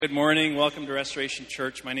Good morning. Welcome to Restoration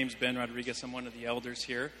Church. My name is Ben Rodriguez. I'm one of the elders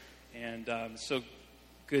here, and it's so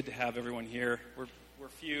good to have everyone here. We're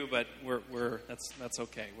few, but that's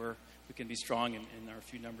okay. We can be strong in our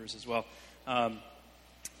few numbers as well.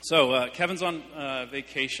 So Kevin's on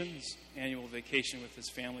vacation, his annual vacation with his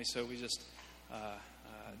family. So we just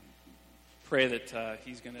pray that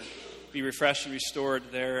he's going to be refreshed and restored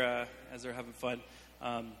there as they're having fun.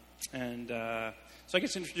 So I get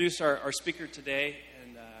to introduce our speaker today,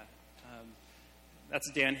 and that's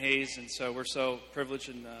Dan Hayes. And so we're so privileged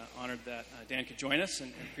and honored that Dan could join us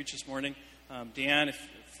and preach this morning. Dan,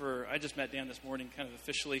 I just met Dan this morning kind of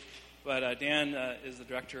officially, but Dan is the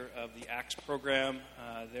director of the ACTS program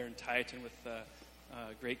there in Tieton with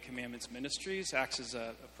Great Commandments Ministries. ACTS is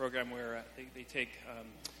a program where they take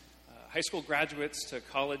high school graduates to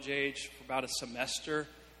college age for about a semester,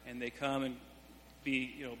 and they come and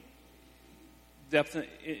be, in-depth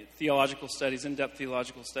theological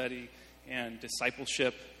study and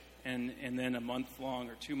discipleship, and then a month-long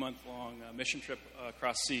or 2-month-long mission trip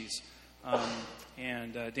across seas.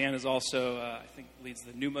 Dan is also, I think, leads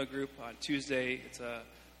the Pneuma group on Tuesday. It's a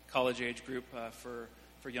college-age group for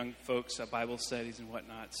young folks, Bible studies and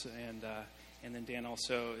whatnot. And then Dan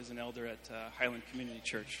also is an elder at Highland Community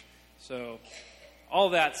Church. So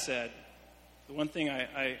all that said, the one thing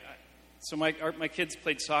so my kids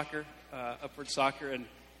played soccer, upward soccer,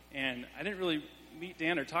 and I didn't really meet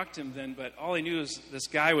Dan or talk to him then, but all I knew is this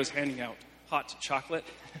guy was handing out hot chocolate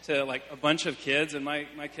to like a bunch of kids, and my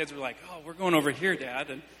kids were like, "Oh, we're going over here,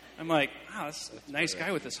 Dad." And I'm like, "Wow, that's a nice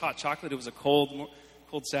guy with this hot chocolate." It was a cold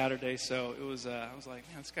Saturday, so it was. I was like,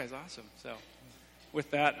 "Man, this guy's awesome." So,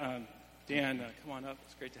 with that, Dan, come on up.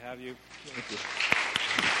 It's great to have you. Thank you.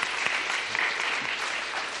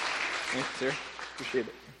 Thanks, sir. Appreciate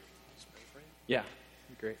it. Yeah,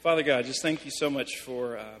 great. Father God, just thank you so much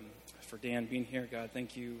for Dan being here. God,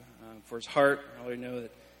 thank you for his heart. I already know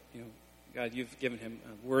that, God, you've given him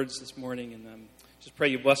words this morning, and just pray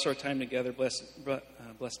you bless our time together.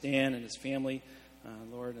 Bless Dan and his family.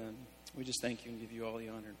 Lord, we just thank you and give you all the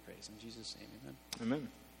honor and praise. In Jesus' name, amen. Amen.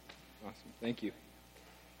 Awesome. Thank you.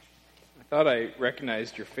 I thought I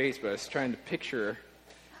recognized your face, but I was trying to picture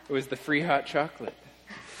it was the free hot chocolate.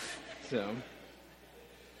 So,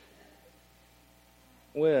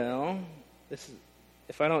 well,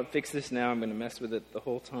 if I don't fix this now, I'm going to mess with it the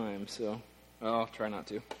whole time. So, I'll try not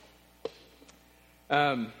to.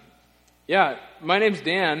 My name's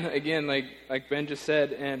Dan, again, like Ben just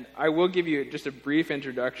said, and I will give you just a brief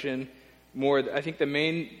introduction. I think the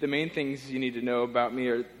main things you need to know about me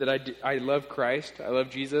are that I love Christ, I love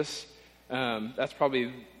Jesus. That's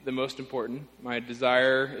probably the most important. My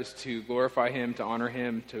desire is to glorify Him, to honor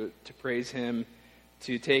Him, to praise Him,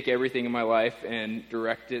 to take everything in my life and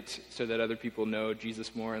direct it so that other people know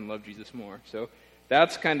Jesus more and love Jesus more. So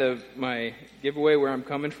that's kind of my giveaway where I'm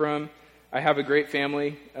coming from. I have a great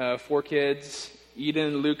family, 4 kids,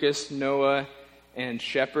 Eden, Lucas, Noah, and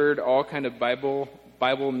Shepherd, all kind of Bible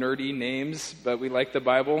nerdy names, but we like the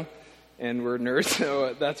Bible, and we're nerds,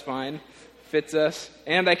 so that's fine. Fits us.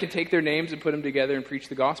 And I can take their names and put them together and preach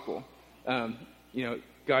the gospel.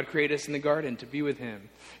 God created us in the garden to be with Him,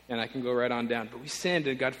 and I can go right on down. But we sinned,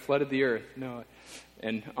 and God flooded the earth, Noah,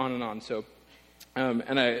 and on and on. So,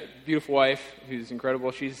 and a beautiful wife who's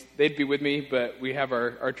incredible. They'd be with me, but we have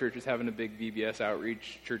our church is having a big VBS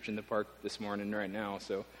outreach church in the park this morning right now.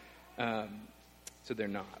 So they're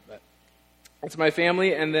not. But it's my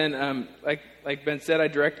family, and then like Ben said, I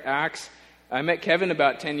direct ACTS. I met Kevin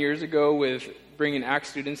about 10 years ago with bringing ACTS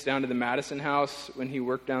students down to the Madison House when he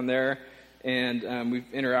worked down there, and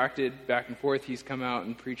we've interacted back and forth. He's come out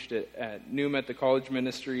and preached at Pneuma at the college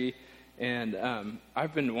ministry. And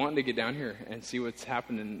I've been wanting to get down here and see what's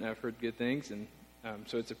happening, and I've heard good things, and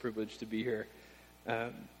so it's a privilege to be here.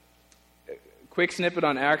 Quick snippet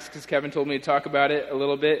on ACTS, because Kevin told me to talk about it a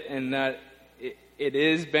little bit, and that it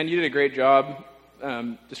is, Ben, you did a great job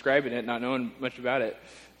describing it, not knowing much about it.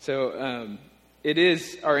 So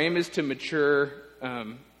our aim is to mature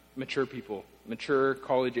people, mature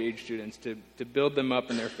college-age students, to build them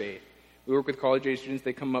up in their faith. We work with college-age students.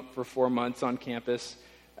 They come up for 4 months on campus.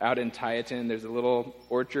 Out in Tieton, there's a little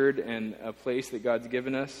orchard and a place that God's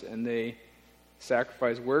given us, and they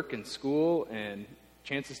sacrifice work and school and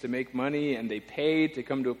chances to make money, and they pay to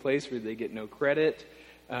come to a place where they get no credit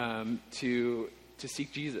to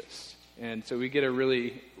seek Jesus. And so we get a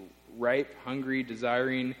really ripe, hungry,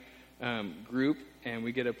 desiring group, and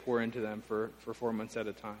we get to pour into them for 4 months at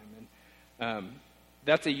a time. And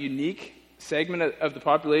that's a unique segment of the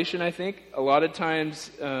population, I think. A lot of times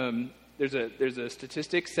There's a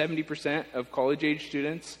statistic, 70% of college-age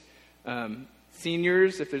students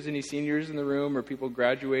Seniors, if there's any seniors in the room or people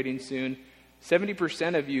graduating soon,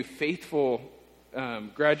 70% of you faithful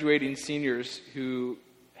graduating seniors who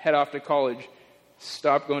head off to college,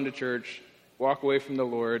 stop going to church, walk away from the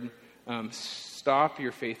Lord, stop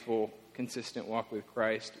your faithful, consistent walk with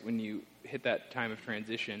Christ when you hit that time of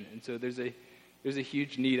transition. And so there's a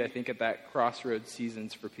huge need, I think, at that crossroads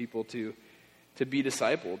seasons for people to be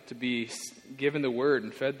discipled, to be given the word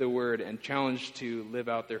and fed the word and challenged to live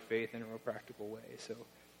out their faith in a real practical way. So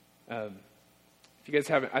if you guys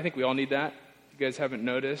haven't, I think we all need that. If you guys haven't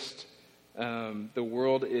noticed, the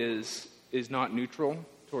world is not neutral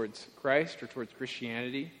towards Christ or towards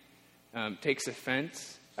Christianity. Takes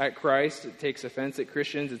offense at Christ. It takes offense at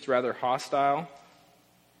Christians. It's rather hostile.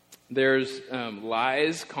 There's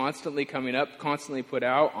lies constantly coming up, constantly put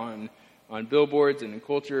out on billboards and in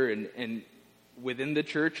culture and within the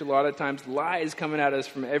church. A lot of times lies coming at us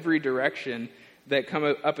from every direction that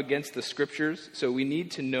come up against the scriptures. So we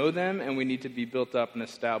need to know them and we need to be built up and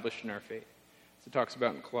established in our faith. So it talks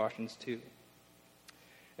about in Colossians 2.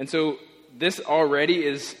 And so this already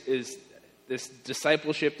is this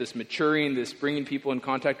discipleship, this maturing, this bringing people in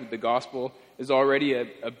contact with the gospel is already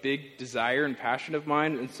a big desire and passion of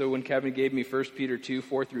mine. And so when Kevin gave me 1 Peter 2,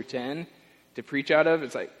 4 through 10 to preach out of,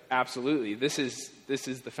 it's like, absolutely, this is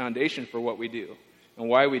the foundation for what we do and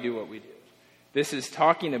why we do what we do. This is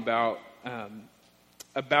talking about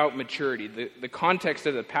maturity, the context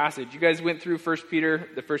of the passage. You guys went through 1 Peter,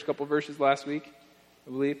 the first couple verses last week, I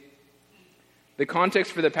believe. The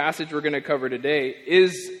context for the passage we're going to cover today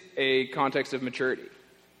is a context of maturity.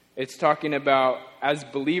 It's talking about, as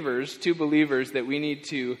believers, two believers, that we need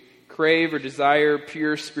to crave or desire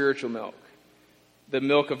pure spiritual milk, the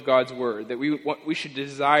milk of God's word, that we should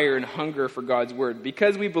desire and hunger for God's word.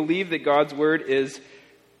 Because we believe that God's word is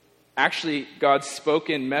actually God's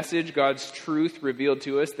spoken message, God's truth revealed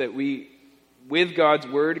to us, that we, with God's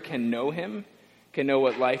word, can know him, can know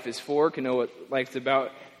what life is for, can know what life's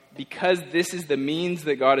about. Because this is the means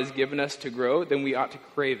that God has given us to grow, then we ought to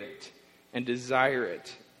crave it and desire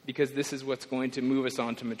it, because this is what's going to move us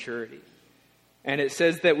on to maturity. And it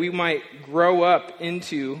says that we might grow up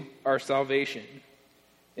into our salvation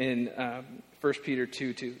in 1 Peter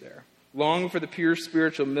 2:2 there. Long for the pure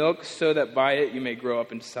spiritual milk, so that by it you may grow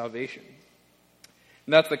up into salvation.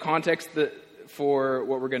 And that's the context for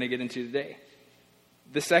what we're going to get into today.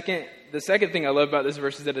 The second thing I love about this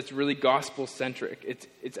verse is that it's really gospel-centric.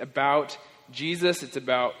 It's about Jesus, it's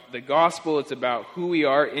about the gospel, it's about who we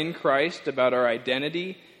are in Christ, about our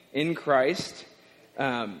identity in Christ.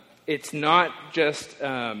 It's not just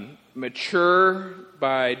mature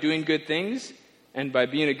by doing good things and by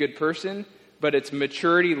being a good person, but it's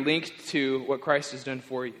maturity linked to what Christ has done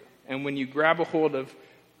for you. And when you grab a hold of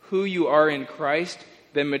who you are in Christ,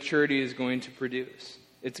 then maturity is going to produce.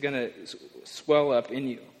 It's going to swell up in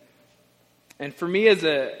you. And for me as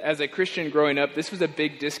a Christian growing up, this was a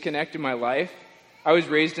big disconnect in my life. I was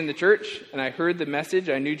raised in the church, and I heard the message.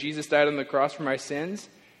 I knew Jesus died on the cross for my sins.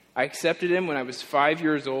 I accepted him when I was 5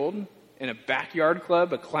 years old in a backyard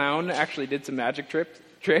club. A clown actually did some magic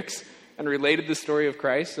tricks and related the story of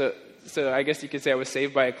Christ. So I guess you could say I was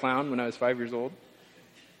saved by a clown when I was 5 years old.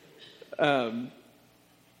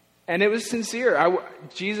 And it was sincere. I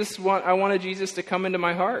wanted Jesus to come into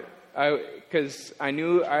my heart because I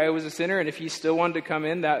knew I was a sinner, and if he still wanted to come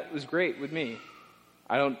in, that was great with me.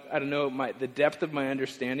 I don't know the depth of my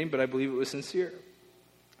understanding, but I believe it was sincere.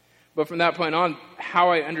 But from that point on,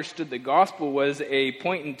 how I understood the gospel was a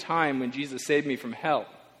point in time when Jesus saved me from hell,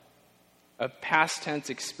 a past tense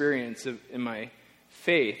experience in my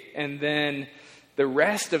faith. And then the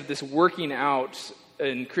rest of this working out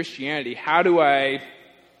in Christianity, how do I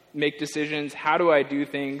make decisions? How do I do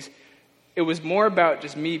things? It was more about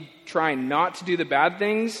just me trying not to do the bad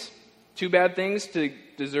things, too bad things to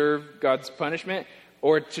deserve God's punishment,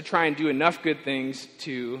 or to try and do enough good things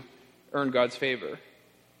to earn God's favor.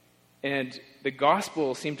 And the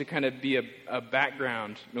gospel seemed to kind of be a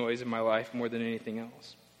background noise in my life more than anything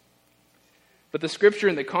else. But the scripture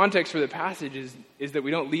and the context for the passage is that we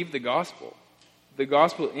don't leave the gospel. The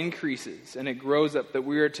gospel increases and it grows up, that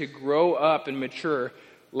we are to grow up and mature,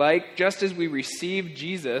 like just as we received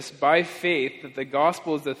Jesus by faith, that the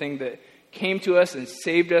gospel is the thing that came to us and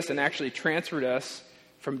saved us and actually transferred us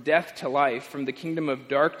from death to life, from the kingdom of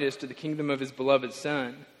darkness to the kingdom of his beloved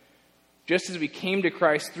Son. Just as we came to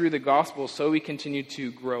Christ through the gospel, so we continue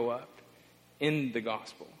to grow up in the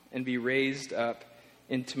gospel and be raised up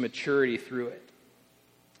into maturity through it.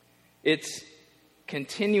 It's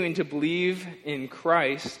continuing to believe in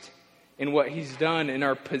Christ, in what he's done, in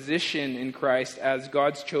our position in Christ as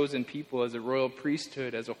God's chosen people, as a royal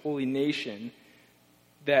priesthood, as a holy nation,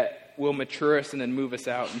 that will mature us and then move us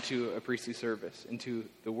out into a priestly service, into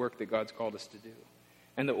the work that God's called us to do.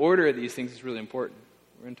 And the order of these things is really important.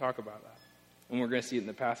 We're going to talk about that. And we're going to see it in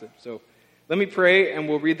the passage. So let me pray, and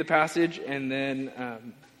we'll read the passage, and then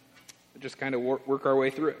just kind of work our way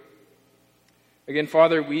through it. Again,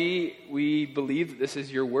 Father, we believe that this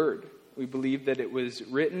is your word. We believe that it was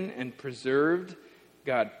written and preserved,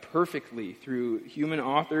 God, perfectly through human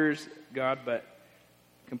authors, God, but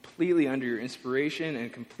completely under your inspiration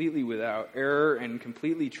and completely without error and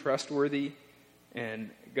completely trustworthy. And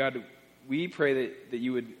God, we pray that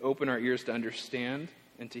you would open our ears to understand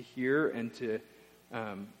and to hear and to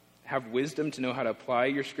have wisdom to know how to apply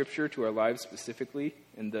your scripture to our lives specifically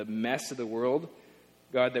in the mess of the world.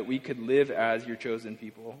 God, that we could live as your chosen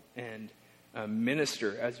people and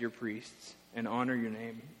minister as your priests and honor your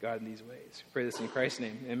name, God, in these ways. We pray this in Christ's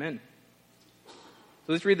name. Amen.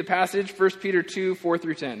 So let's read the passage, 1 Peter 2, 4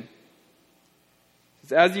 through 10. It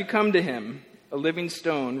says, "As you come to him, a living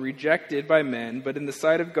stone, rejected by men, but in the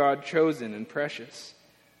sight of God chosen and precious,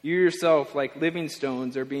 you yourself, like living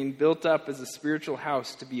stones, are being built up as a spiritual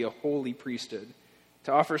house to be a holy priesthood,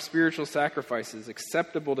 to offer spiritual sacrifices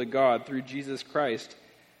acceptable to God through Jesus Christ.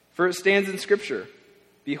 For it stands in Scripture,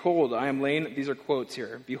 behold, I am laying," these are quotes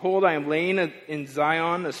here, "behold, I am laying in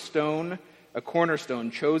Zion a stone, a cornerstone,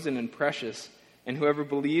 chosen and precious, and whoever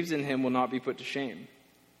believes in him will not be put to shame.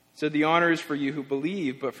 So the honor is for you who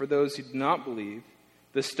believe, but for those who do not believe,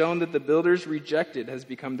 the stone that the builders rejected has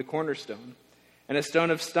become the cornerstone, and a stone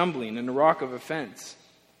of stumbling and a rock of offense.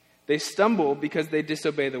 They stumble because they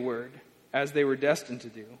disobey the word, as they were destined to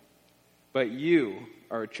do. But you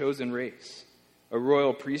are a chosen race, a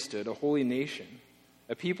royal priesthood, a holy nation,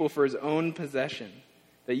 a people for his own possession,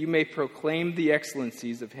 that you may proclaim the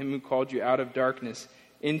excellencies of him who called you out of darkness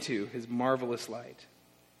into his marvelous light.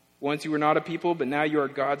 Once you were not a people, but now you are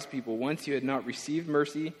God's people. Once you had not received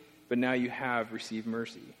mercy, but now you have received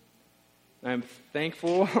mercy." I'm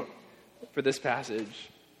thankful for this passage.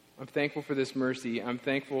 I'm thankful for this mercy. I'm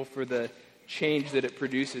thankful for the change that it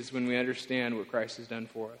produces when we understand what Christ has done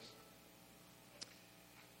for us.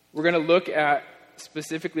 We're going to look at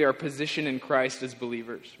specifically our position in Christ as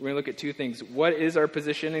believers. We're going to look at two things. What is our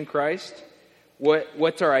position in Christ?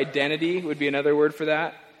 What's our identity would be another word for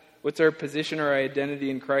that. What's our position or our identity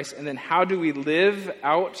in Christ? And then how do we live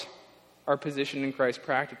out our position in Christ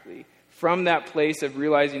practically? From that place of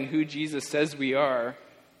realizing who Jesus says we are,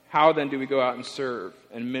 how then do we go out and serve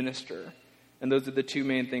and minister? And those are the two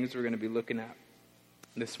main things we're going to be looking at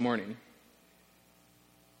this morning.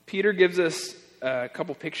 Peter gives us a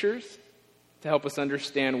couple pictures to help us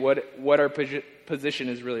understand what our position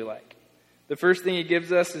is really like. The first thing he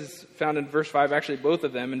gives us is found in verse 5, actually both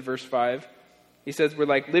of them in verse 5. He says we're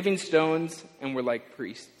like living stones and we're like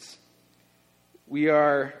priests.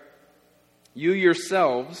 You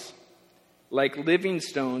yourselves, like living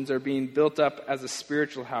stones, are being built up as a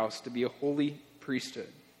spiritual house to be a holy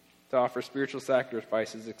priesthood, to offer spiritual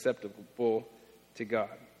sacrifices acceptable to God.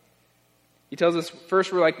 He tells us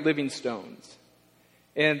first we're like living stones.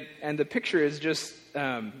 And the picture is just,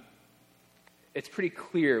 it's pretty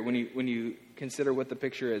clear when you consider what the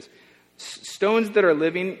picture is. Stones that are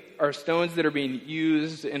living are stones that are being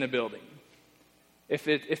used in a building.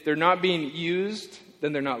 If they're not being used,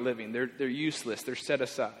 then they're not living. They're useless. They're set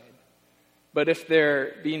aside. But if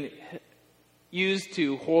they're being used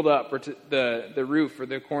to hold up or to the roof or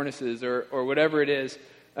the cornices or whatever it is,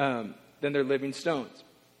 then they're living stones.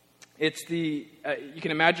 It's you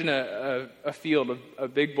can imagine a field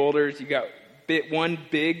of big boulders. You got one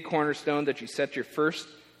big cornerstone that you set your first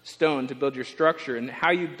stone to build your structure, and how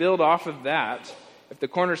you build off of that. If the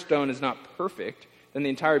cornerstone is not perfect, then the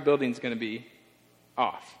entire building is going to be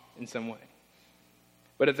off in some way.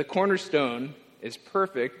 But if the cornerstone is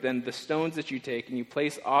perfect, then the stones that you take and you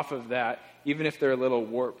place off of that, even if they're a little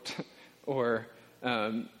warped or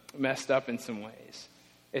messed up in some ways,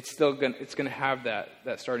 it's going to have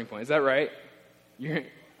that starting point. Is that right?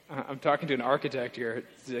 I'm talking to an architect here.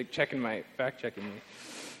 It's like fact checking me.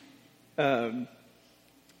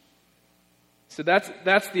 So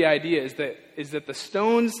that's the idea, is that the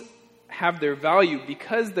stones have their value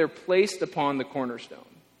because they're placed upon the cornerstone,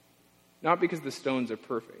 not because the stones are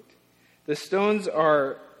perfect. The stones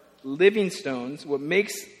are living stones. What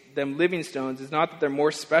makes them living stones is not that they're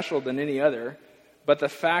more special than any other, but the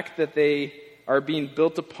fact that they are being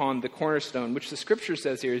built upon the cornerstone, which the scripture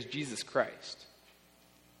says here is Jesus Christ.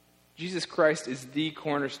 Jesus Christ is the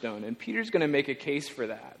cornerstone, and Peter's going to make a case for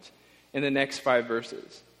that in the next 5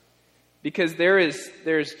 verses. Because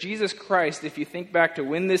there's Jesus Christ. If you think back to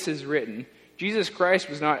when this is written, Jesus Christ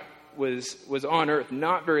was on earth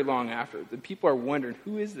not very long after. The people are wondering,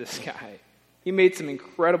 who is this guy? He made some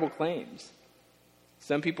incredible claims.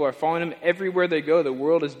 Some people are following him everywhere they go. The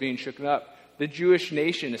world is being shaken up. The Jewish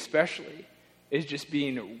nation especially is just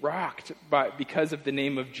being rocked because of the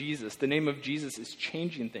name of Jesus. The name of Jesus is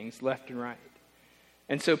changing things left and right.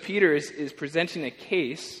 And so Peter is presenting a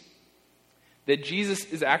case that Jesus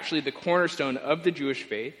is actually the cornerstone of the Jewish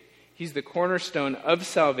faith. He's the cornerstone of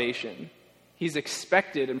salvation. He's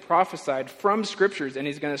expected and prophesied from scriptures, and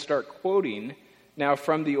he's going to start quoting now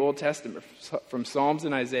from the Old Testament, from Psalms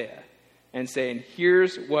and Isaiah, and saying,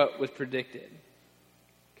 here's what was predicted.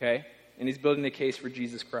 Okay? And he's building the case for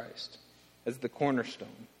Jesus Christ as the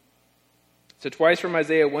cornerstone. So twice from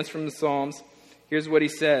Isaiah, once from the Psalms. Here's what he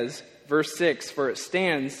says, verse 6, for it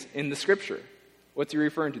stands in the Scripture. What's he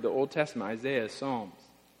referring to? The Old Testament, Isaiah, Psalms.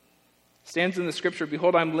 Stands in the Scripture,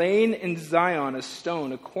 behold, I'm laying in Zion a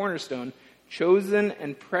stone, a cornerstone, chosen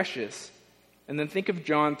and precious. And then think of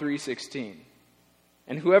John 3:16.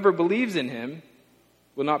 And whoever believes in him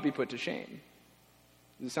will not be put to shame.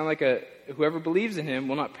 Does it sound like whoever believes in him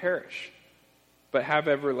will not perish, but have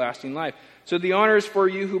everlasting life? So the honor is for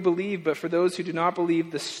you who believe, but for those who do not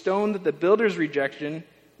believe, the stone that the builders rejected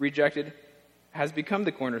has become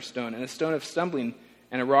the cornerstone, and a stone of stumbling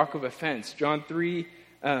and a rock of offense. John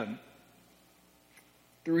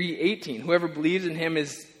 3:18. Whoever believes in him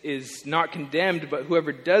is not condemned, but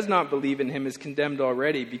whoever does not believe in him is condemned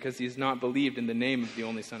already, because he has not believed in the name of the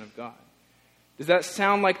only Son of God. Does that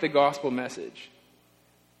sound like the gospel message?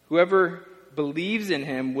 Whoever believes in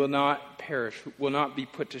him will not perish, will not be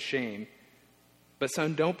put to shame. But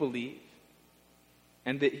some don't believe,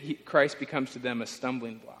 and that Christ becomes to them a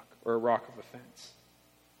stumbling block or a rock of offense.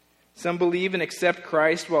 Some believe and accept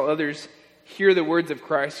Christ, while others hear the words of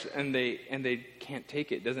Christ and they can't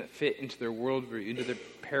take it. It doesn't fit into their worldview, into their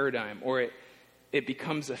paradigm, or it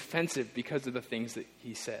becomes offensive because of the things that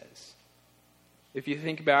he says. If you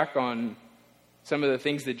think back on some of the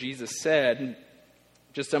things that Jesus said,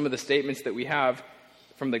 just some of the statements that we have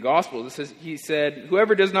from the gospel, he said,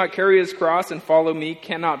 whoever does not carry his cross and follow me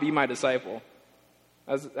cannot be my disciple.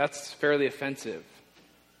 That's fairly offensive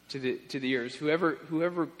to the ears. Whoever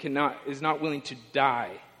is not willing to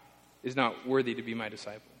die is not worthy to be my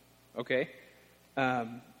disciple. Okay? How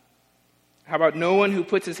about no one who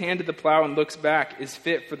puts his hand to the plow and looks back is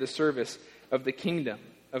fit for the service of the kingdom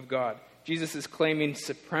of God? Jesus is claiming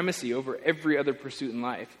supremacy over every other pursuit in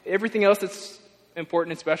life. Everything else that's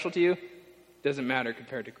important and special to you doesn't matter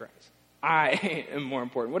compared to Christ. I am more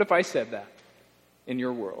important. What if I said that in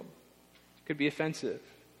your world? It could be offensive.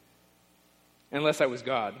 Unless I was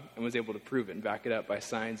God and was able to prove it and back it up by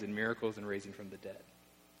signs and miracles and raising from the dead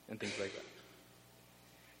and things like that.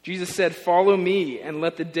 Jesus said, follow me and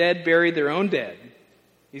let the dead bury their own dead.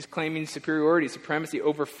 He's claiming superiority, supremacy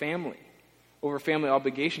over family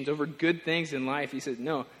obligations, over good things in life. He said,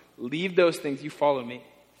 no, leave those things. You follow me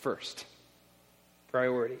first.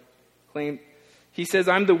 Priority. He says,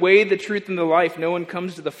 I'm the way, the truth, and the life. No one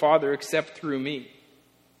comes to the Father except through me.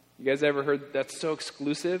 You guys ever heard that's so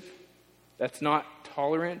exclusive? That's not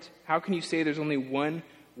tolerant? How can you say there's only one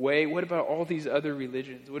way? What about all these other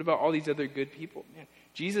religions? What about all these other good people? Man,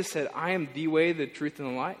 Jesus said, I am the way, the truth, and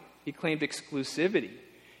the life. He claimed exclusivity.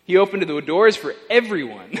 He opened the doors for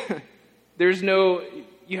everyone.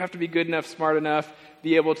 You have to be good enough, smart enough,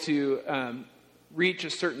 be able to reach a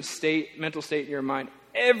certain mental state in your mind.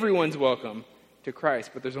 Everyone's welcome to Christ,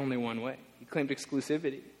 but there's only one way. He claimed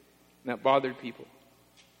exclusivity, and that bothered people.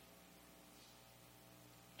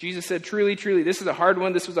 Jesus said, truly, truly, this is a hard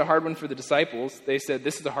one. This was a hard one for the disciples. They said,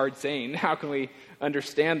 this is a hard saying. How can we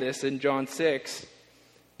understand this in John 6?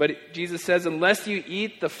 But Jesus says, unless you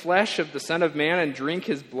eat the flesh of the Son of Man and drink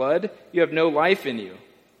his blood, you have no life in you.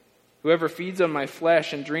 Whoever feeds on my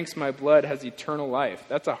flesh and drinks my blood has eternal life.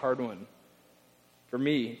 That's a hard one for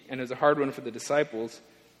me, and it's a hard one for the disciples.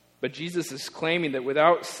 But Jesus is claiming that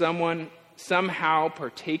without someone somehow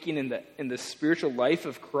partaking in the spiritual life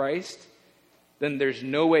of Christ, then there's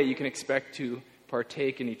no way you can expect to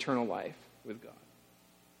partake in eternal life with God.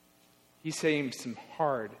 He's saying some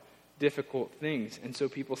hard, difficult things, and so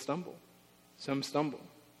people stumble. Some stumble.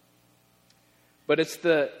 But it's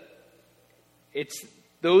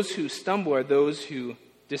those who stumble are those who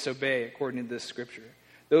disobey, according to this scripture.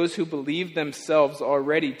 Those who believe themselves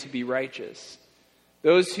already to be righteous.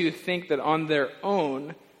 Those who think that on their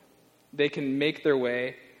own they can make their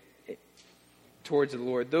way towards the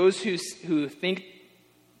Lord. Those who think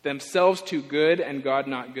themselves too good and God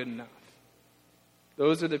not good enough.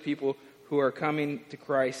 Those are the people who are coming to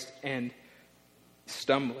Christ and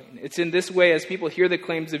stumbling. It's in this way, as people hear the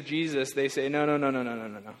claims of Jesus, they say, no.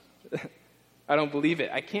 I don't believe it.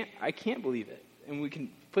 I can't believe it. and we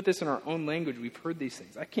can put this in our own language. We've heard these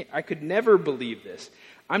things. I could never believe this.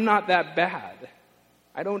 I'm not that bad.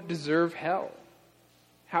 I don't deserve hell.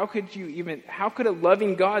 How could a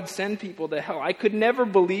loving God send people to hell? I could never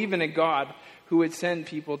believe in a God who would send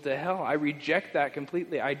people to hell. I reject that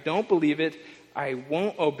completely. I don't believe it. I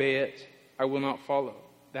won't obey it. I will not follow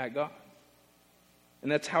that God. And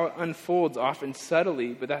that's how it unfolds, often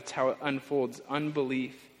subtly, but that's how it unfolds,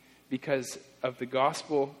 unbelief, because of the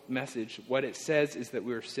gospel message. What it says is that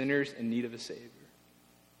we're sinners in need of a Savior.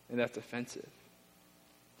 And that's offensive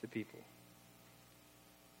to people.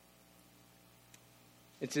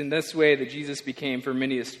 It's in this way that Jesus became for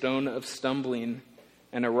many a stone of stumbling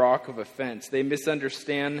and a rock of offense. They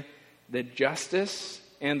misunderstand the justice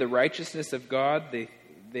and the righteousness of God.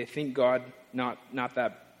 They think God not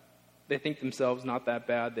that. They think themselves not that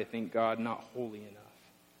bad. They think God not holy enough.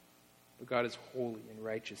 But God is holy and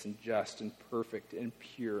righteous and just and perfect and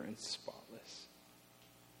pure and spotless.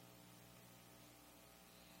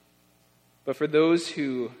 But for those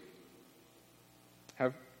who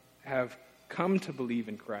have come to believe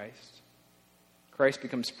in Christ, Christ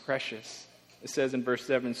becomes precious. It says in verse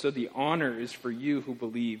 7, so the honor is for you who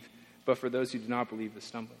believe, but for those who do not believe, the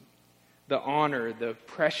stumbling. The honor, the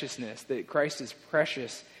preciousness, that Christ is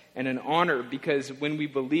precious and an honor, because when we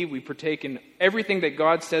believe, we partake in everything that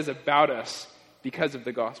God says about us because of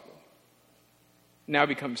the gospel. Now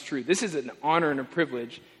becomes true. This is an honor and a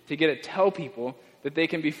privilege to get to tell people that they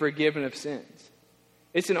can be forgiven of sins.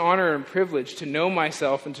 It's an honor and privilege to know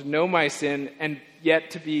myself and to know my sin, and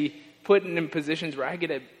yet to be put in positions where I get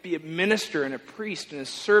to be a minister and a priest and a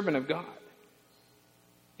servant of God.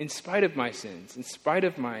 In spite of my sins, in spite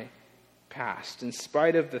of my past, in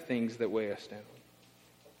spite of the things that weigh us down.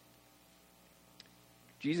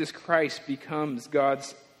 Jesus Christ becomes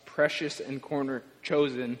God's precious and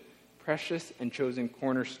chosen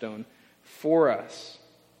cornerstone for us.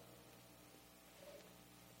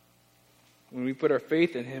 When we put our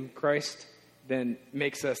faith in him, Christ then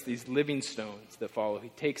makes us these living stones that follow. He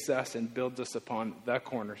takes us and builds us upon the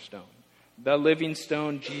cornerstone. The living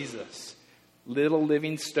stone, Jesus. Little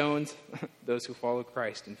living stones, those who follow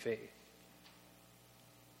Christ in faith.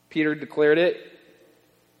 Peter declared it.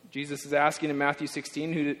 Jesus is asking in Matthew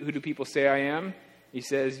 16, who do people say I am? He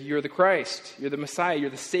says, you're the Christ, you're the Messiah, you're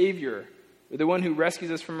the Savior, you're the one who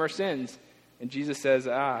rescues us from our sins. And Jesus says,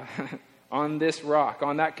 on this rock,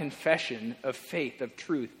 on that confession of faith, of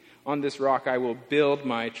truth, on this rock I will build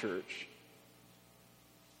my church.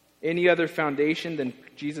 Any other foundation than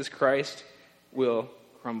Jesus Christ will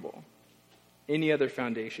crumble. Any other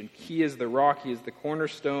foundation. He is the rock, he is the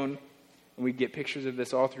cornerstone. And we get pictures of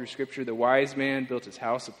this all through Scripture. The wise man built his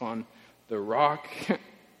house upon the rock. The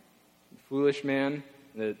foolish man,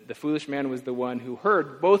 the foolish man was the one who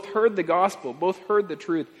both heard the gospel, both heard the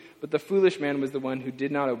truth, but the foolish man was the one who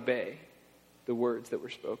did not obey the words that were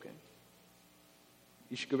spoken.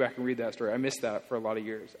 You should go back and read that story. I missed that for a lot of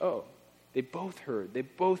years. Oh, they both heard, they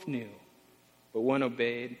both knew, but one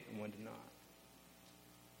obeyed and one did not.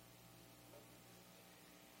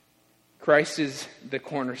 Christ is the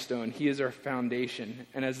cornerstone. He is our foundation.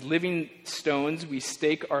 And as living stones, we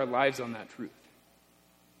stake our lives on that truth.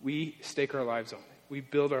 We stake our lives on it. We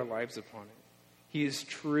build our lives upon it. He is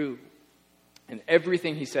true. And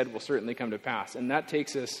everything he said will certainly come to pass. And that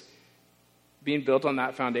takes us being built on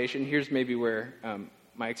that foundation. Here's maybe where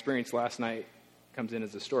my experience last night comes in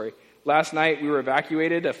as a story. Last night we were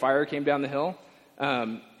evacuated. A fire came down the hill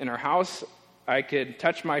in our house. I could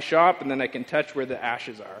touch my shop, and then I can touch where the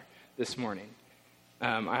ashes are. This morning.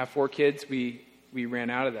 I have 4 kids. We ran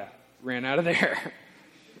out of there.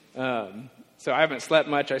 So I haven't slept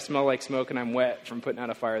much. I smell like smoke and I'm wet from putting out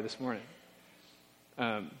a fire this morning.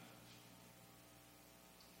 I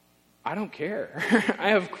don't care. I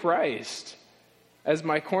have Christ as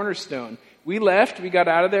my cornerstone. We left, we got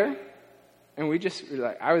out of there,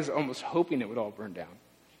 and I was almost hoping it would all burn down.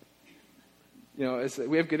 You know,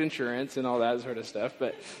 we have good insurance and all that sort of stuff,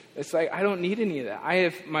 but it's like, I don't need any of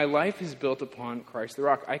that. My life is built upon Christ the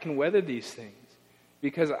rock. I can weather these things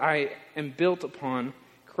because I am built upon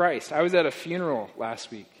Christ. I was at a funeral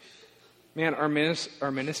last week. Man, our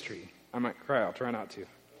ministry, I might cry, I'll try not to.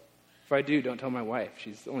 If I do, don't tell my wife.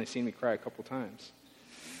 She's only seen me cry a couple times.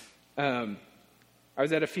 I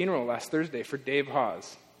was at a funeral last Thursday for Dave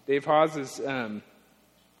Hawes. Dave Hawes is, a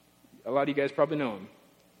lot of you guys probably know him.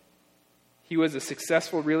 He was a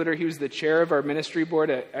successful realtor. He was the chair of our ministry board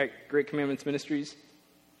at Great Commandments Ministries.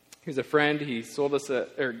 He was a friend. He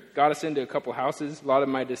got us into a couple houses. A lot of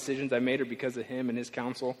my decisions I made are because of him and his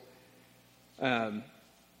counsel.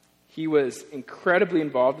 He was incredibly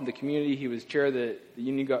involved in the community. He was chair of the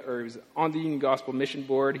Union, or he was on the Union Gospel Mission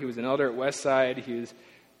Board. He was an elder at Westside. He was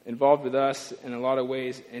involved with us in a lot of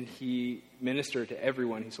ways, and he ministered to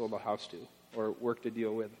everyone he sold a house to or worked a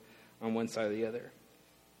deal with on one side or the other.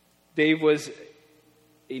 Dave was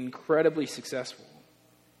incredibly successful.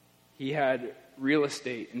 He had real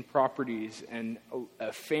estate and properties and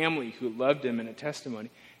a family who loved him and a testimony.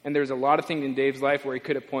 And there's a lot of things in Dave's life where he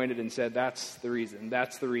could have pointed and said, that's the reason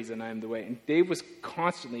I am the way. And Dave was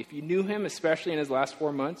constantly, if you knew him, especially in his last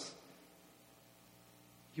 4 months,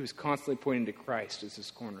 he was constantly pointing to Christ as his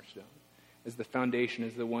cornerstone, as the foundation,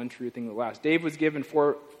 as the one true thing that lasts. Dave was given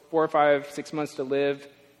 4 or 5, 6 months to live.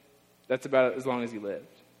 That's about as long as he lived.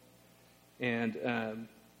 And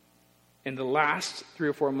in the last 3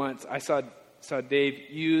 or 4 months, I saw Dave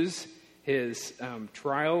use his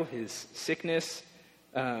trial, his sickness,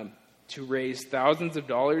 to raise thousands of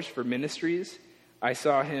dollars for ministries. I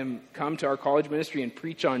saw him come to our college ministry and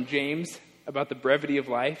preach on James about the brevity of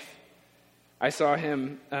life. I saw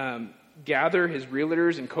him gather his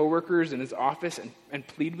realtors and coworkers in his office and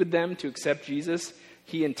plead with them to accept Jesus.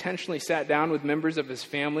 He intentionally sat down with members of his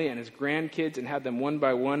family and his grandkids and had them one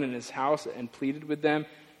by one in his house and pleaded with them.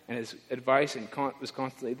 And his advice was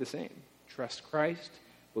constantly the same. Trust Christ,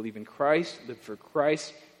 believe in Christ, live for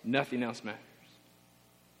Christ, nothing else matters.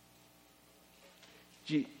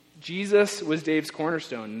 Jesus was Dave's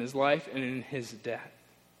cornerstone in his life and in his death.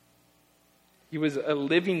 He was a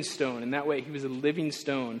living stone. In that way, he was a living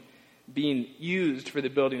stone being used for the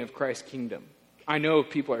building of Christ's kingdom. I know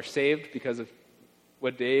people are saved because of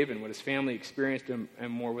what Dave and what his family experienced and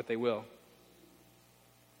more what they will.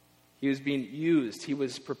 He was being used. He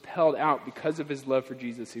was propelled out because of his love for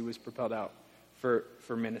Jesus. He was propelled out for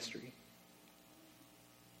ministry.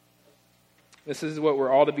 This is what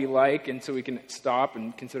we're all to be like, and so we can stop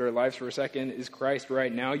and consider our lives for a second. Is Christ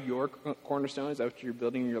right now your cornerstone? Is that what you're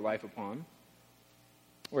building your life upon?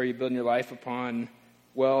 Or are you building your life upon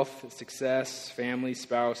wealth, success, family,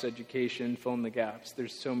 spouse, education, fill in the gaps?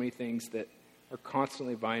 There's so many things that are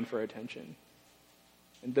constantly vying for our attention.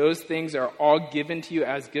 And those things are all given to you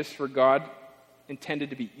as gifts for God,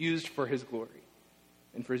 intended to be used for his glory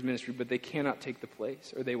and for his ministry, but they cannot take the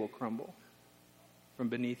place, or they will crumble from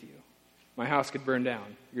beneath you. My house could burn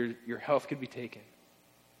down. Your health could be taken.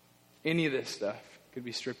 Any of this stuff could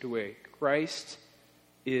be stripped away. Christ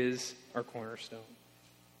is our cornerstone.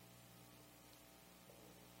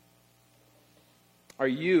 Are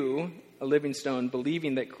you a living stone,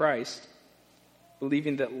 believing that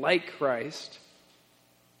like Christ,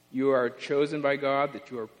 you are chosen by God, that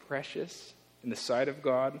you are precious in the sight of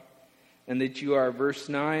God, and that you are, verse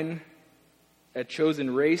 9, a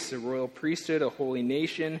chosen race, a royal priesthood, a holy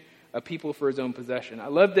nation, a people for his own possession? I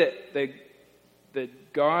love that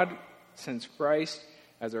God sends Christ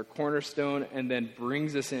as our cornerstone and then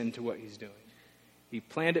brings us into what he's doing. He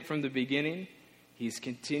planned it from the beginning. He's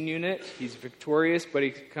continuing it. He's victorious, but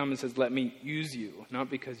he comes and says, let me use you,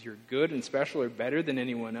 not because you're good and special or better than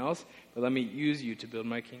anyone else, but let me use you to build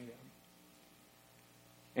my kingdom.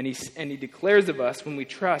 And he declares of us, when we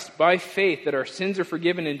trust by faith that our sins are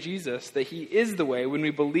forgiven in Jesus, that he is the way. When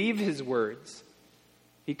we believe his words,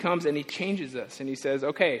 he comes and he changes us. And he says,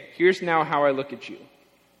 okay, here's now how I look at you.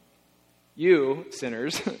 You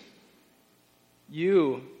sinners,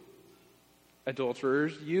 you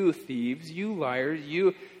adulterers, you thieves, you liars,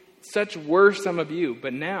 such were some of you.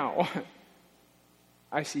 But now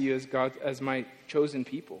I see you as God, as my chosen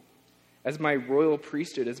people, as my royal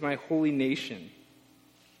priesthood, as my holy nation.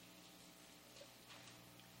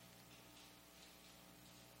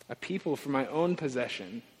 A people for my own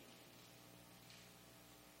possession.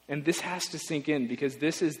 And this has to sink in, because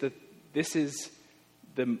this is the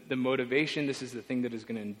motivation. This is the thing that is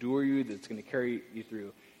going to endure you, that's going to carry you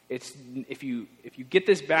through. It's if you get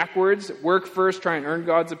this backwards, work first, try and earn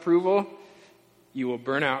God's approval, you will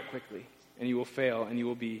burn out quickly, and you will fail, and you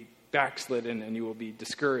will be backslidden, and you will be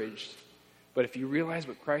discouraged. But if you realize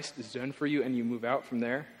what Christ has done for you, and you move out from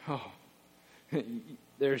there,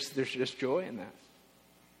 there's just joy in that.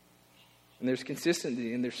 And there's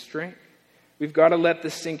consistency, and there's strength. We've got to let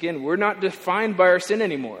this sink in. We're not defined by our sin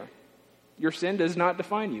anymore. Your sin does not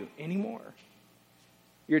define you anymore.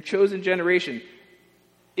 You're a chosen generation.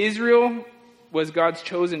 Israel was God's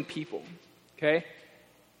chosen people. Okay?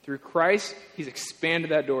 Through Christ, he's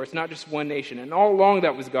expanded that door. It's not just one nation. And all along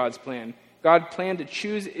that was God's plan. God planned to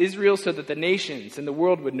choose Israel so that the nations and the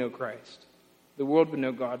world would know Christ. The world would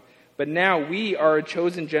know God. But now we are a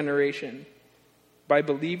chosen generation by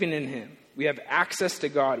believing in him. We have access to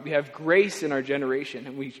God. We have grace in our generation,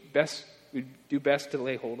 and we do best to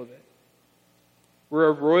lay hold of it. We're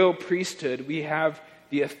a royal priesthood. We have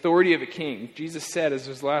the authority of a king. Jesus said as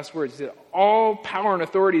his last words, that all power and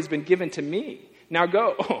authority has been given to me. Now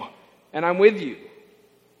go, and I'm with you.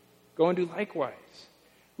 Go and do likewise.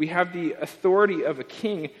 We have the authority of a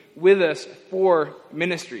king with us for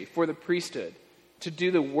ministry, for the priesthood, to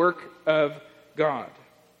do the work of God.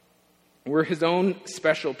 We're his own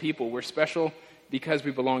special people. We're special because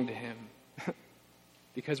we belong to him.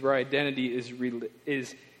 Because our identity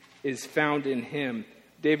is found in him.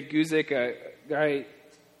 David Guzik, a guy,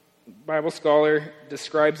 Bible scholar,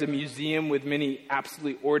 describes a museum with many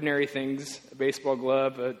absolutely ordinary things: a baseball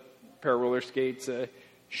glove, a pair of roller skates,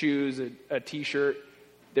 shoes, a t-shirt.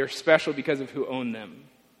 They're special because of who owned them.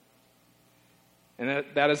 And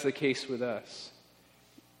that is the case with us.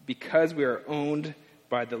 Because we are owned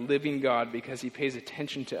by the living God, because he pays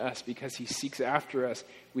attention to us, because he seeks after us,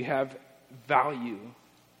 we have value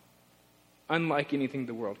unlike anything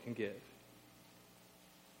the world can give.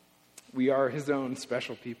 We are his own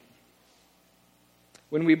special people.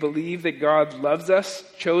 When we believe that God loves us,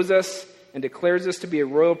 chose us, and declares us to be a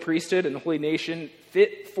royal priesthood and a holy nation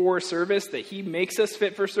fit for service, that he makes us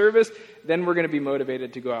fit for service, then we're going to be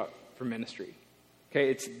motivated to go out for ministry. Okay,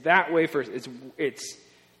 it's that way first. It's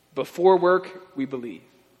before work, we believe.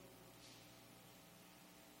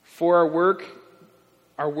 For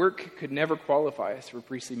our work could never qualify us for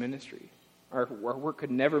priestly ministry. Our work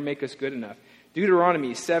could never make us good enough.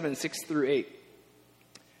 Deuteronomy 7:6-8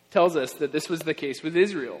 tells us that this was the case with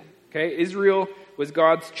Israel. Okay, Israel was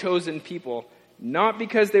God's chosen people, not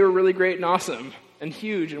because they were really great and awesome and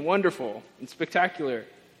huge and wonderful and spectacular.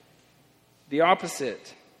 The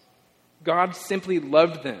opposite. God simply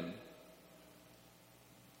loved them.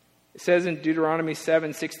 It says in Deuteronomy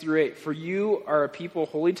 7:6-8, "For you are a people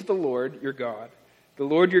holy to the Lord your God. The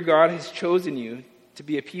Lord your God has chosen you to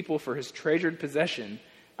be a people for his treasured possession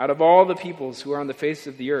out of all the peoples who are on the face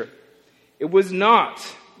of the earth. It was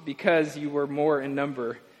not because you were more in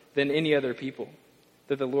number than any other people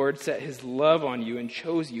that the Lord set his love on you and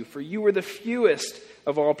chose you, for you were the fewest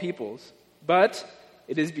of all peoples. But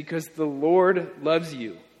it is because the Lord loves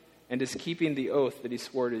you and is keeping the oath that he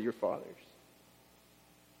swore to your fathers."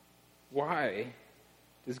 Why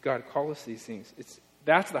does God call us these things?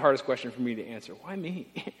 That's the hardest question for me to answer. Why me?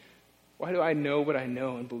 Why do I know what I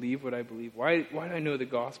know and believe what I believe? Why do I know the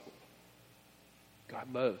gospel?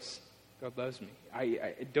 God loves me.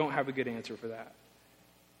 I don't have a good answer for that.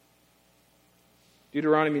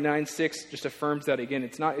 Deuteronomy 9:6 just affirms that again.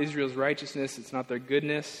 It's not Israel's righteousness. It's not their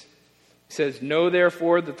goodness. It says, "Know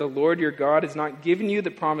therefore that the Lord your God has not given you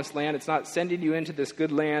the promised land. It's not sending you into this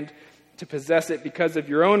good land to possess it because of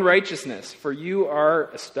your own righteousness. For you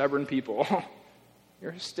are a stubborn people."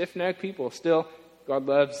 You're a stiff-necked people. Still, God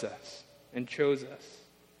loves us and chose us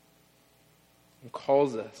and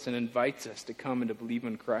calls us and invites us to come and to believe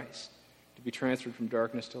in Christ, to be transferred from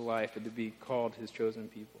darkness to life, and to be called his chosen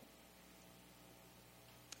people.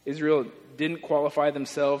 Israel didn't qualify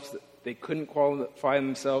themselves. They couldn't qualify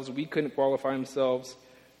themselves. We couldn't qualify themselves.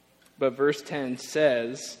 But verse 10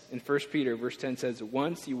 says, in 1 Peter, verse 10 says,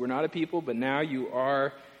 "Once you were not a people, but now you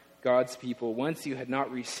are God's people. Once you had not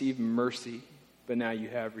received mercy, but now you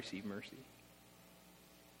have received mercy."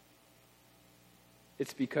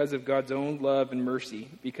 It's because of God's own love and mercy,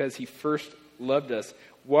 because he first loved us.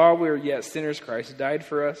 While we were yet sinners, Christ died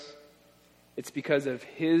for us. It's because of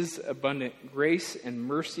his abundant grace and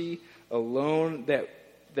mercy alone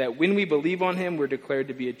that when we believe on him, we're declared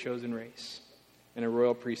to be a chosen race and a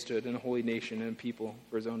royal priesthood and a holy nation and a people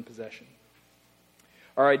for his own possession.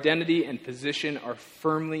 Our identity and position are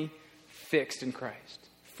firmly fixed in Christ,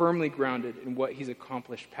 firmly grounded in what he's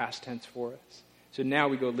accomplished past tense for us. So now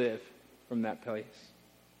we go live from that place.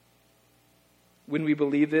 When we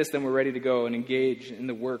believe this, then we're ready to go and engage in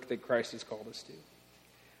the work that Christ has called us to.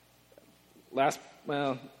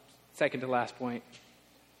 Second to last point.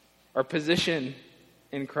 Our position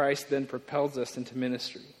in Christ then propels us into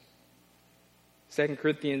ministry. 2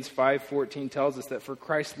 Corinthians 5:14 tells us that for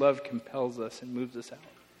Christ's love compels us and moves us out.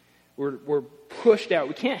 We're pushed out.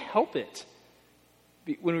 We can't help it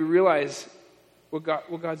when we realize what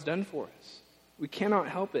God's done for us. We cannot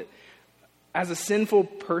help it. As a sinful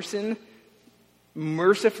person,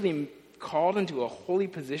 mercifully called into a holy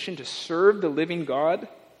position to serve the living God,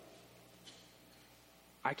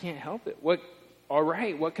 I can't help it. All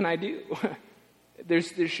right, what can I do? There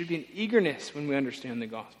should be an eagerness when we understand the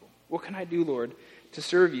gospel. What can I do, Lord, to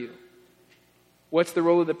serve you? What's the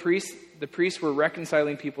role of the priests? The priests were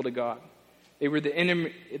reconciling people to God. They were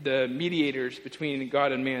the mediators between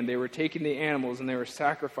God and man. They were taking the animals and they were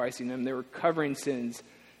sacrificing them. They were covering sins.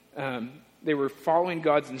 They were following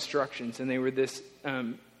God's instructions, and they were this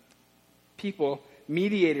people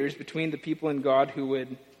mediators between the people and God who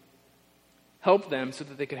would help them so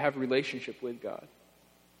that they could have a relationship with God.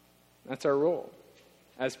 That's our role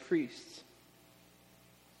as priests,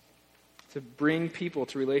 to bring people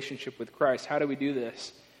to relationship with Christ. How do we do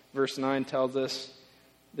this? Verse 9 tells us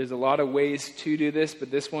there's a lot of ways to do this,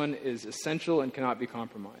 but this one is essential and cannot be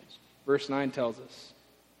compromised. Verse 9 tells us.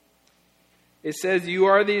 It says, you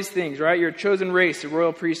are these things, right? You're a chosen race, a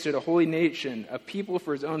royal priesthood, a holy nation, a people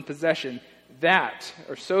for his own possession,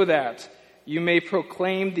 so that you may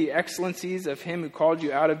proclaim the excellencies of him who called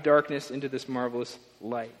you out of darkness into this marvelous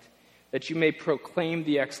light. That you may proclaim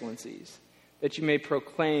the excellencies. That you may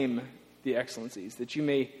proclaim the excellencies. That you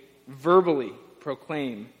may verbally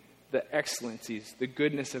proclaim the excellencies, the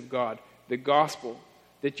goodness of God, the gospel.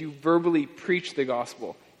 That you verbally preach the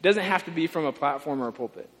gospel. It doesn't have to be from a platform or a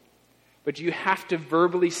pulpit. But you have to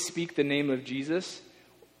verbally speak the name of Jesus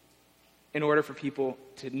in order for people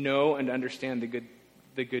to know and understand the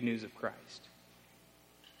good news of Christ.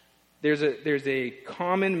 There's a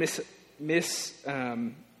common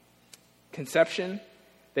misconception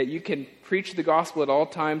that you can preach the gospel at all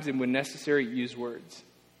times and when necessary use words.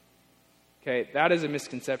 Okay, that is a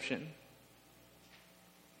misconception.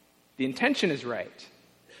 The intention is right.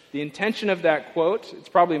 The intention of that quote, it's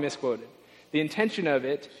probably misquoted. The intention of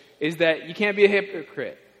it is that you can't be a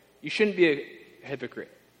hypocrite. You shouldn't be a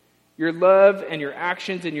hypocrite. Your love and your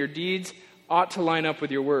actions and your deeds ought to line up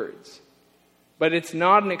with your words. But it's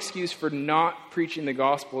not an excuse for not preaching the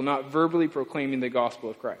gospel, not verbally proclaiming the gospel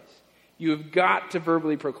of Christ. You have got to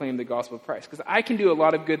verbally proclaim the gospel of Christ. Because I can do a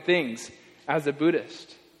lot of good things as a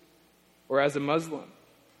Buddhist, or as a Muslim,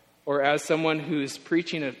 or as someone who's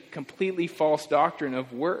preaching a completely false doctrine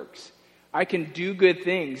of works. I can do good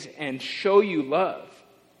things and show you love.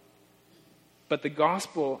 But the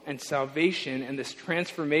gospel and salvation and this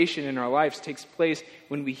transformation in our lives takes place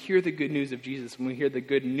when we hear the good news of Jesus, when we hear the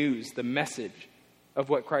good news, the message of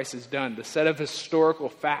what Christ has done, the set of historical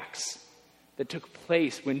facts that took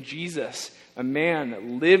place when Jesus, a man that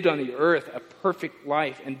lived on the earth a perfect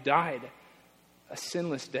life and died a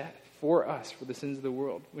sinless death for us, for the sins of the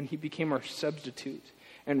world, when he became our substitute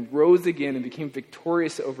and rose again and became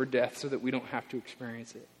victorious over death so that we don't have to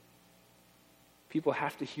experience it. People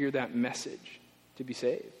have to hear that message to be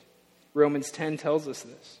saved. Romans 10 tells us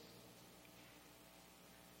this.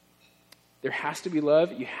 There has to be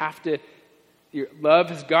love. Your love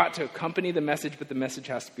has got to accompany the message, but the message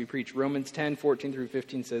has to be preached. Romans 10, 14 through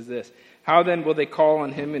 15 says this. How then will they call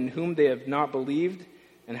on him in whom they have not believed?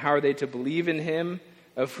 And how are they to believe in him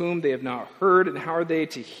of whom they have not heard? And how are they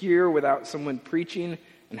to hear without someone preaching?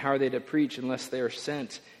 And how are they to preach unless they are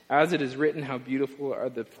sent? As it is written, how beautiful are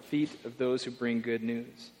the feet of those who bring good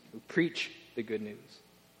news, who preach the good news.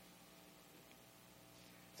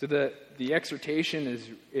 So the exhortation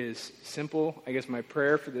is simple. I guess my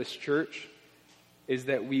prayer for this church is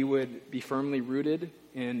that we would be firmly rooted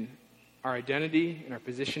in our identity and our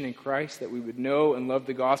position in Christ, that we would know and love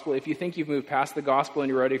the gospel. If you think you've moved past the gospel and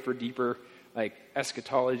you're ready for deeper like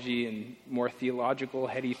eschatology and more theological,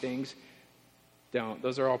 heady things, don't.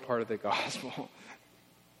 Those are all part of the gospel.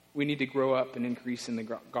 We need to grow up and increase in the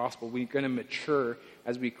gospel. We're going to mature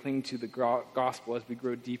as we cling to the gospel, as we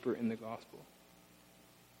grow deeper in the gospel.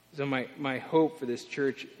 So my hope for this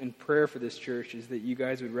church and prayer for this church is that you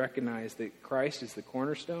guys would recognize that Christ is the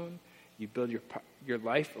cornerstone. You build your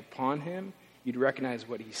life upon him. You'd recognize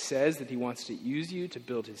what he says, that he wants to use you to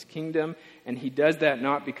build his kingdom. And he does that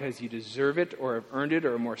not because you deserve it or have earned it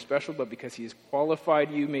or are more special, but because he has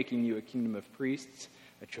qualified you, making you a kingdom of priests,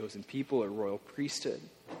 a chosen people, a royal priesthood,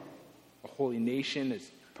 a holy nation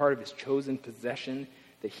as part of his chosen possession,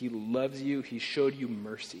 that he loves you. He showed you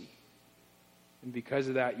mercy. And because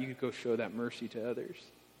of that, you could go show that mercy to others.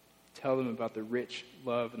 Tell them about the rich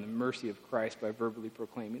love and the mercy of Christ by verbally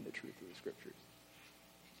proclaiming the truth of the Scriptures.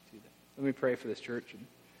 Do that. Let me pray for this church and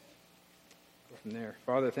go from there.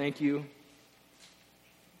 Father, thank you.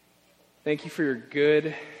 Thank you for your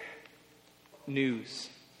good news.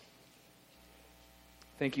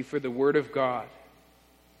 Thank you for the Word of God,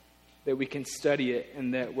 that we can study it,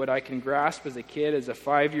 and that what I can grasp as a kid, as a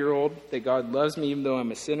 5-year-old, that God loves me even though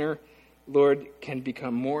I'm a sinner, Lord, can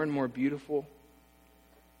become more and more beautiful,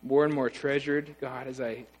 more and more treasured, God, as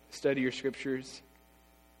I study your Scriptures.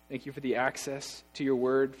 Thank you for the access to your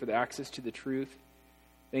Word, for the access to the truth.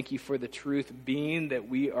 Thank you for the truth being that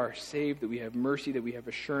we are saved, that we have mercy, that we have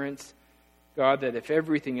assurance. God, that if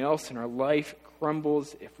everything else in our life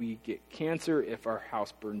crumbles, if we get cancer, if our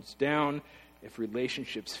house burns down, if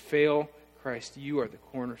relationships fail, Christ, you are the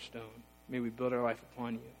cornerstone. May we build our life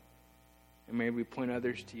upon you. And may we point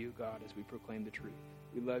others to you, God, as we proclaim the truth.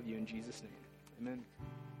 We love you in Jesus' name. Amen.